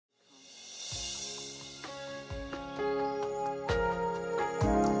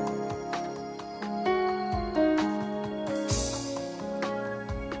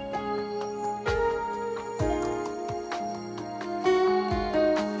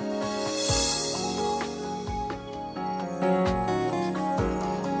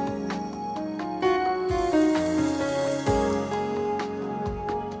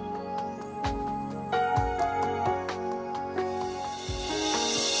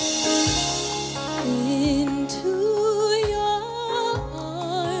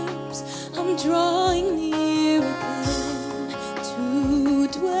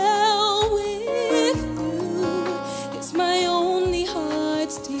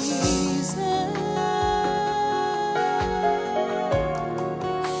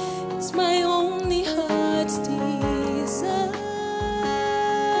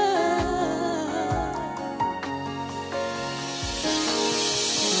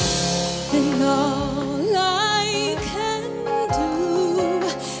And all I can do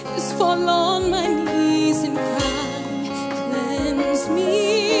is fall on my knees and cry, cleanse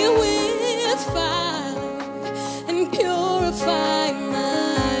me with fire and purify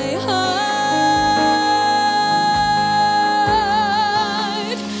my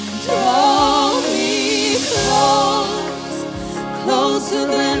heart. Draw me close, closer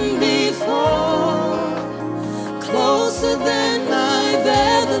than before, closer than I've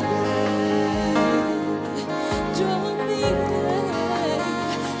ever been.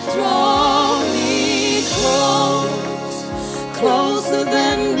 Draw me close, closer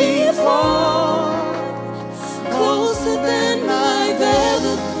than before, closer than I've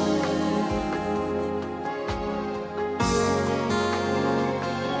ever been.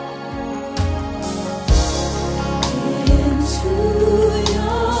 Into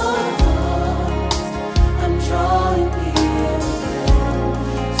your arms, I'm drawing near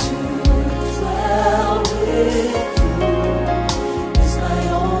to dwell with you. Is my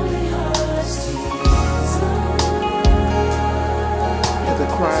only heart's desire. Hear the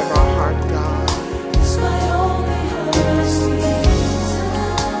cry of our heart, God. Is my only heart's desire.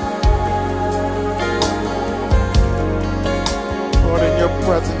 Lord, in your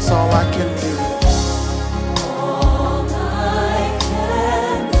presence, all I can do. All I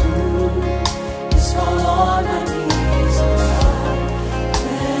can do is fall on my knees and cry,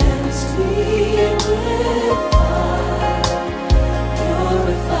 cleanse me with fire,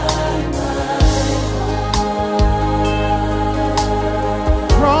 purify my heart.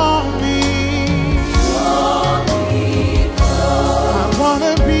 Draw me close, I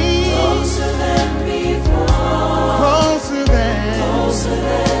wanna be closer than before, closer than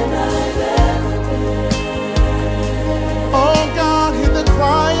I've ever been. Oh God, hear the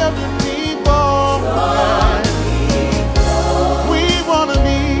cry of your people. We wanna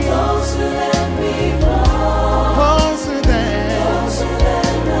be Closer than before, closer than closer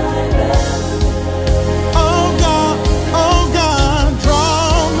than I've ever been. Oh God,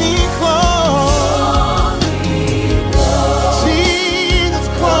 draw me close. Jesus,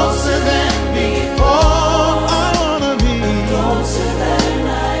 closer than before. I wanna be Closer than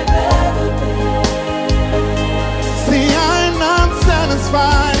I've ever been. See, I'm not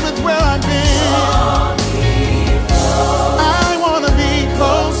satisfied with where I've been. I wanna be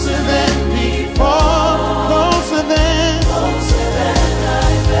closer than before, closer than. Closer than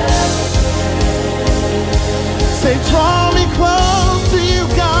I've ever been. Say, draw me close to you,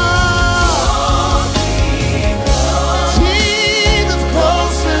 God. Jesus,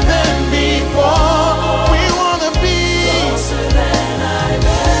 closer than before. We wanna be. Closer than I've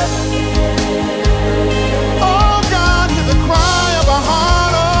ever been. Oh God, hear the cry of our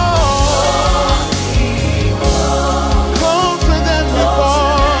heart. Oh, closer than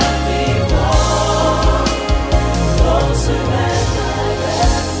before. Closer than I've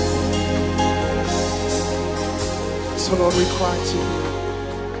ever So Lord, we cry to you.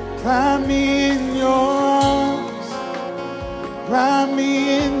 Wrap me in your arms. Wrap me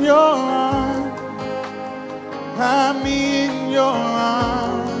in your arms. Wrap me in your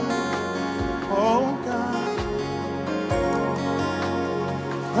arms. Oh God.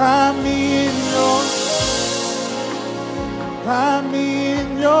 Wrap me in your. Wrap me in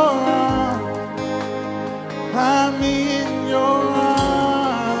your arms. Wrap me in your arms.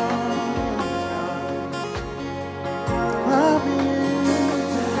 Wrap me in.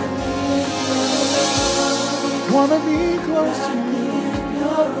 Wanna be close to you.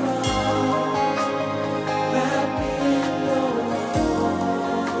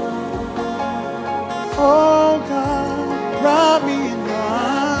 Oh God, wrap me in your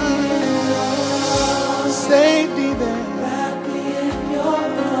arms. Safety there.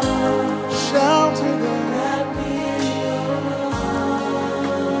 Shelter there.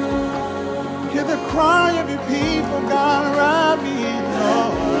 Hear the cry of your people, God, wrap me in your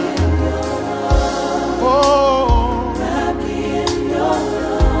arms. Oh,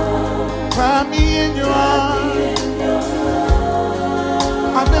 wrap me in your arms.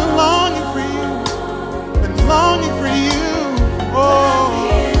 I've been longing for you, been longing for you. Oh,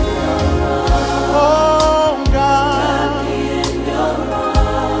 oh God,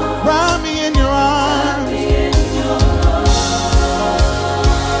 wrap me in your arms.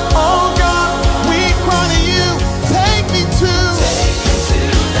 Oh God, we cry to you, take me to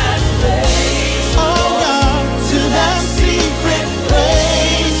that place. Oh God, to that secret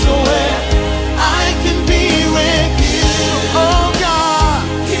place where I can be with you. Oh God,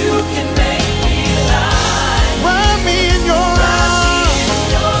 You can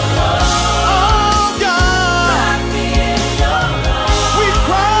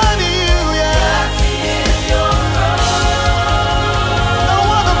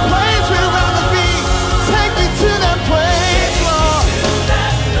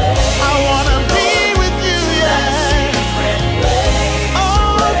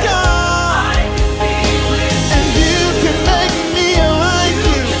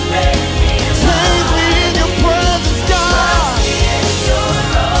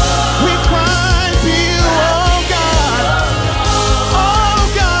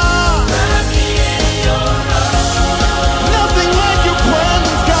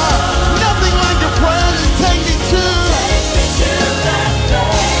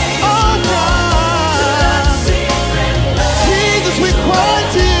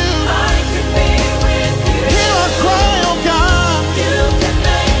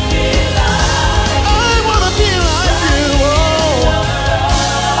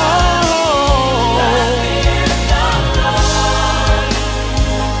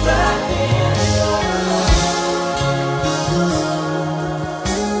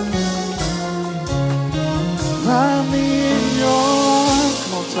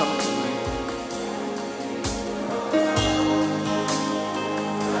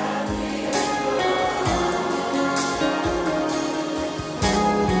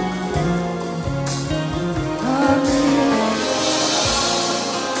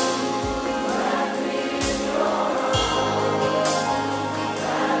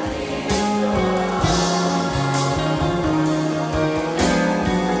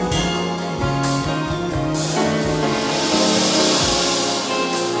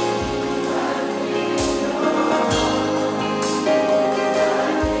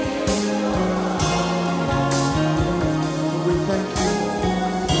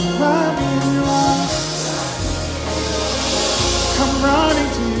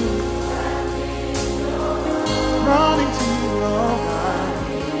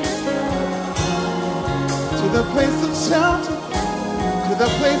the place of shelter, to the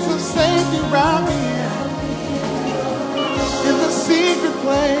place of safety. Wrap me in the secret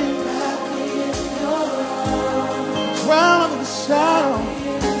place. Dwell under the shadow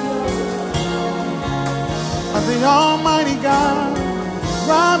of the Almighty God.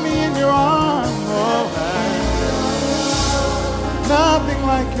 Wrap me in your arms, oh God. Nothing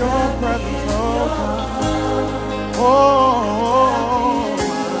like your presence, oh God. Oh.